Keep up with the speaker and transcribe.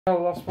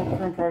Hello, Love Sport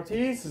Brewing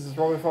Priorities. This is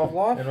Robbo 5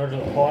 Live. And Roger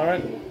the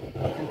Pirate.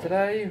 And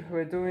today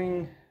we're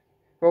doing,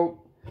 well,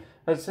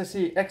 it says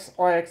here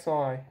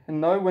XIXI.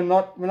 And no, we're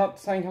not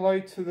saying hello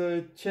to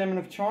the chairman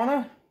of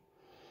China.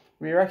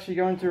 We are actually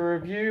going to do a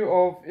review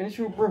of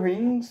Initial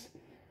Brewing's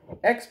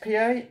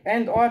XPA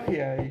and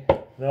IPA.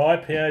 The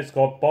IPA's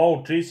got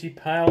bold, juicy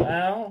pale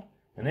ale,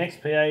 and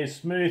XPA is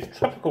smooth,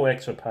 tropical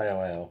extra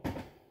pale ale.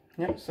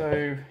 Yep,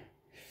 so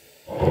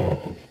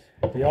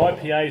The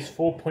IPA is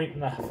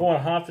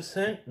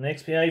 4.5% and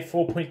XPA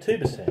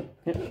 4.2%.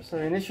 yep, so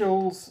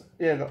initials,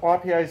 yeah, the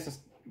IPA is just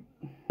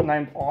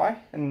named I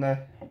and the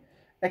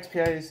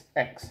XPA is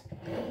X.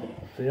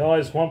 The I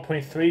is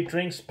 1.3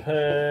 drinks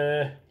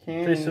per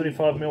Can,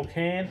 375ml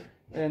can.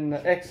 and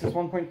the X is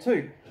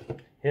 1.2.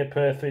 Yeah,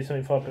 per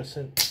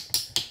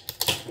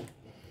 375%.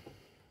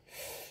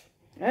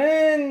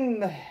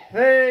 And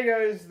there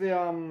goes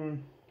the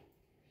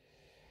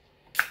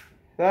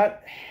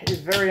that is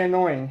very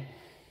annoying.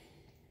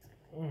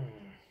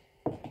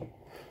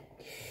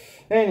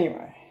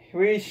 Anyway,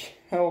 we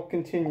shall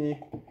continue.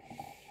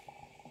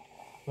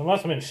 They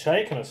must have been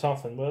shaken or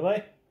something, were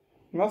they?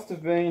 Must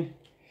have been.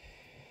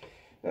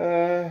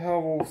 I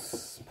will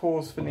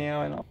pause for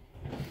now,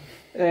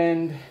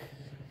 and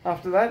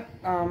after that,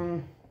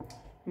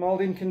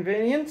 mild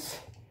inconvenience.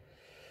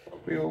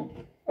 We'll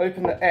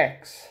open the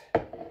X.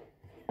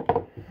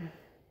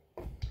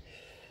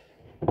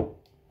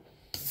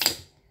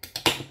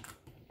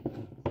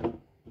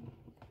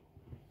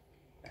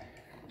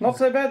 Not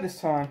so bad this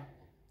time.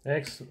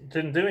 X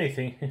didn't do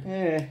anything.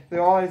 Yeah,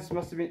 the eyes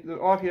must have been, the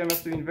IPA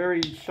must have been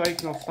very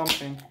shaken or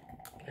something.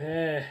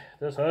 Yeah,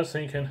 that's what I was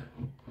thinking.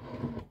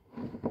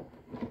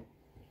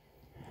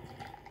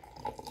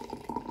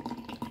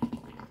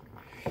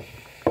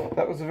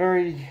 That was a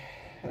very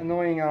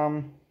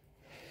annoying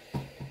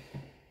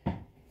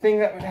thing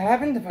that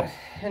happened, but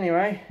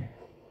anyway.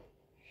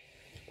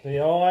 The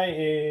eye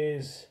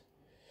is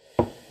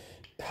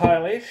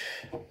palish.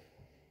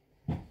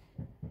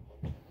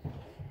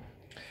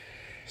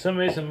 For some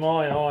reason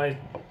my eye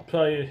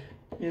play.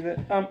 Yeah, the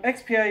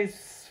XPA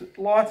is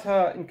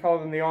lighter in colour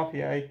than the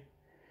IPA,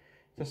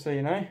 just so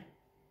you know.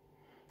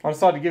 I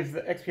decided to give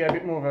the XPA a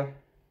bit more of a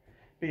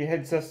bigger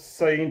head just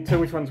so you can tell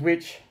which one's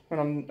which when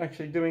I'm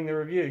actually doing the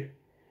review.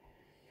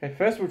 Okay,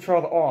 first we'll try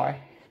the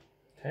eye.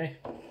 Okay.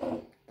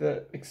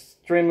 The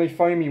extremely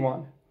foamy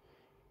one.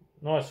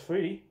 Nice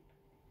fruity.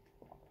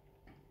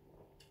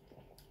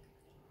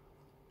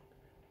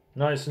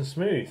 Nice and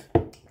smooth.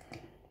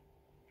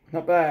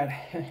 Not bad.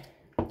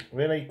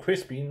 Really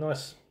crispy,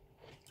 nice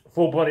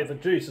full body of the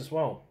juice as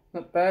well.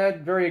 Not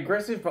bad, very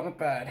aggressive, but not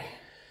bad.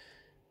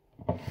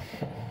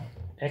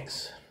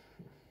 X.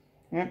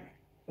 Yep.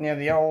 Now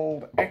the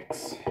old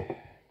X.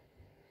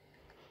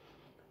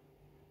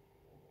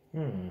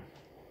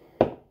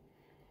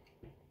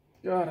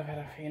 God, I've had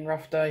a fucking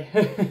rough day.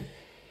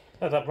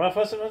 That's that rough,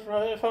 was it?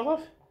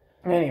 Rough?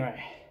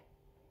 Anyway.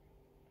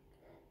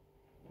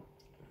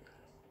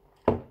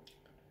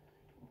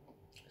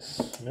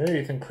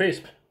 Smooth and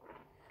crisp.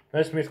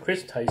 No smooth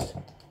crisp taste.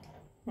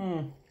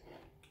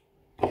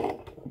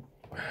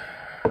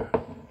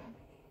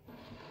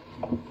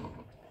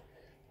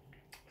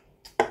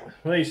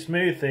 Really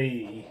smooth,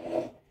 the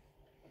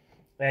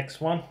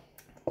X1.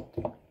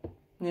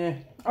 Yeah.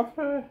 Up.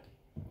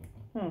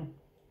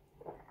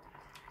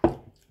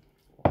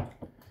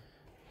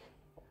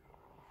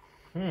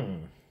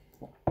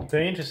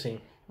 Very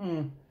interesting.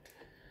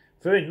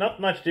 Very not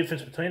much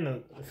difference between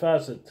them as far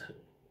as the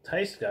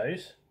taste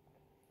goes.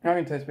 I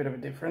can taste a bit of a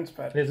difference,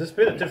 but There's a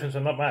bit of difference,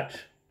 but not much.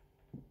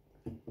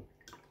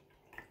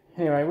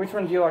 anyway, which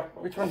one do you like?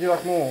 Which one do you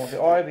like more,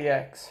 the I or the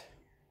X?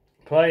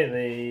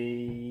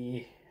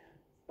 Play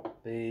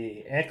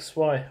the X.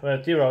 Why?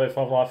 Well, dear old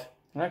 5 Life.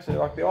 I actually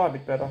like the I a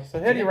bit better. So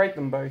how do you rate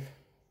them both?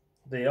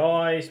 The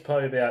I is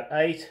probably about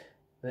 8.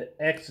 The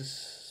X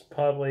is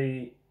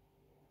probably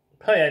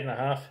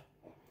 8.5.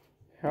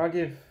 I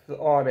give the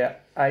I about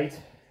 8,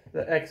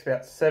 the X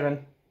about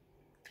 7.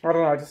 I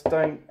don't know.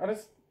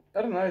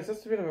 I don't know. It's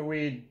just a bit of a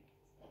weird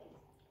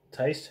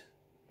Taste.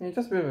 yeah,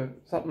 just a bit of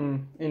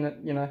something in it,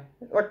 you know.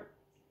 Like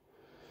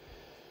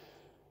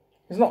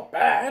it's not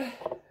bad.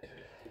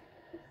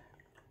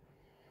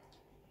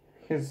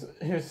 Because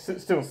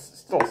it's still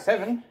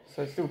 7,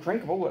 so it's still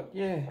drinkable, but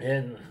yeah.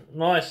 And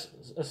nice.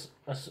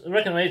 I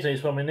reckon these are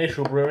from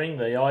Initial Brewing,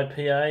 the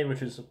IPA,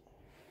 which is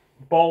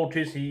bold,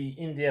 juicy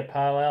India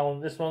Pale Ale,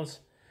 and this one's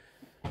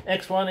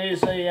X1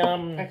 is a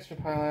Extra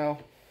pale ale.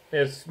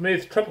 yeah,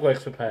 smooth tropical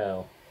extra pale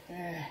ale.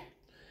 Yeah.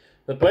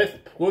 They're both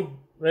good,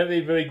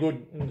 very, very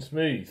good and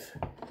smooth.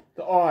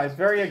 The I is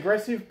very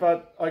aggressive,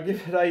 but I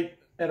give it 8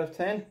 out of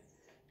 10.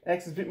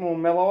 X is a bit more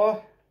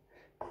mellower.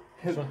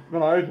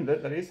 When I opened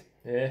it, that is.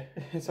 Yeah.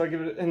 So I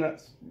give it, and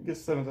that's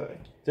just 7 to 8.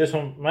 This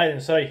one made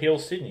in Surrey Hill,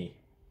 Sydney.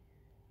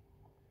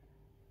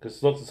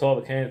 Because look at the side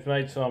of the can, it's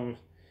made from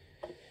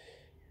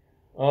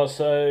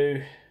also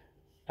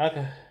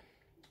alcohol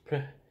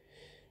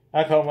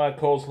might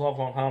cause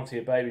lifelong harm to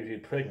your baby if you're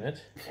pregnant.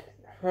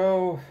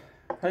 Well,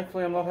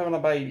 hopefully I'm not having a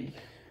baby.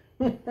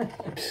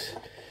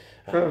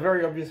 for a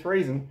very obvious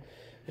reason.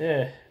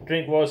 Yeah,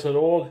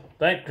 drinkwise.org.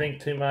 Don't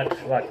drink too much,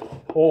 like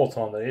all the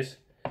time. That is.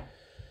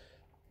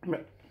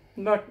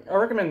 No, I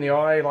recommend the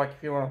I. Like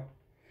if you want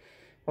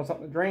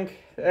something to drink.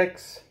 The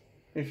X.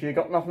 If you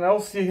got nothing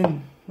else, you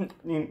can.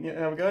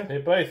 There we go. They're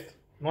both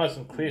nice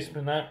and crisp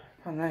and that.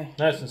 Oh no.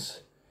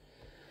 Nice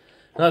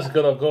and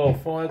got a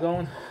fire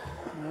going.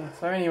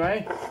 So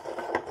anyway,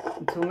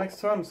 until next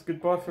time, it's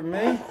goodbye from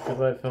me.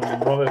 Goodbye from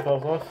Robbo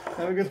 55.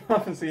 Have a good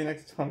life and see you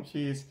next time.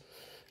 Cheers.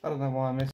 I don't know why I missed.